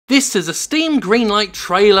This is a Steam Greenlight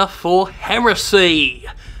trailer for Heresy.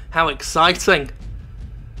 How exciting.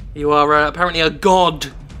 You are apparently a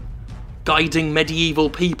god guiding medieval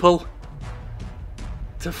people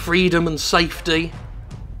to freedom and safety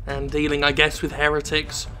and dealing, I guess, with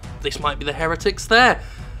heretics. This might be the heretics there,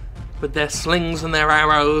 with their slings and their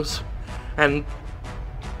arrows. And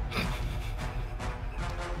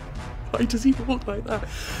why does he walk like that?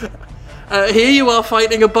 Here you are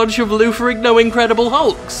fighting a bunch of Ferrignos Incredible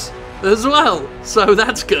Hulks as well, so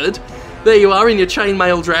that's good. There you are in your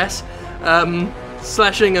chainmail dress,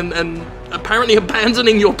 slashing and apparently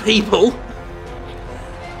abandoning your people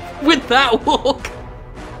with that walk.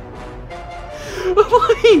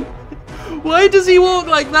 Why does he walk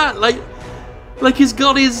like that? Like he's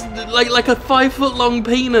got his like a 5 foot long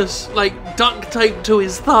penis like duct taped to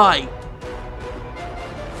his thigh.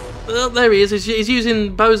 Well, there he is. He's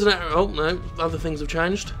using bows and arrows. Oh no, other things have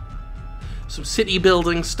changed. Some city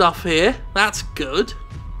building stuff here. That's good.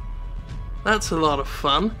 That's a lot of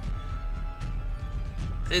fun.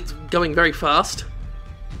 It's going very fast.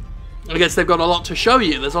 I guess they've got a lot to show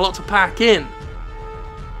you. There's a lot to pack in.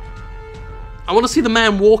 I want to see the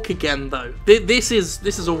man walk again, though. This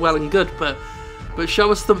is all well and good, but show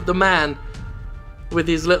us the man with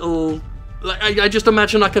his little. Like, I just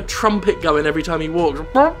imagine like a trumpet going every time he walks.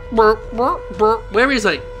 Where is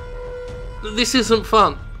he? This isn't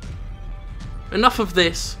fun. Enough of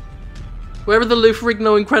this. Where are the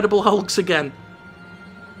Ferrignos Incredible Hulks again?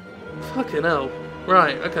 Fucking hell.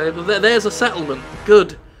 Right, okay, there's a settlement.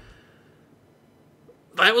 Good.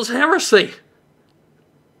 That was Heresy.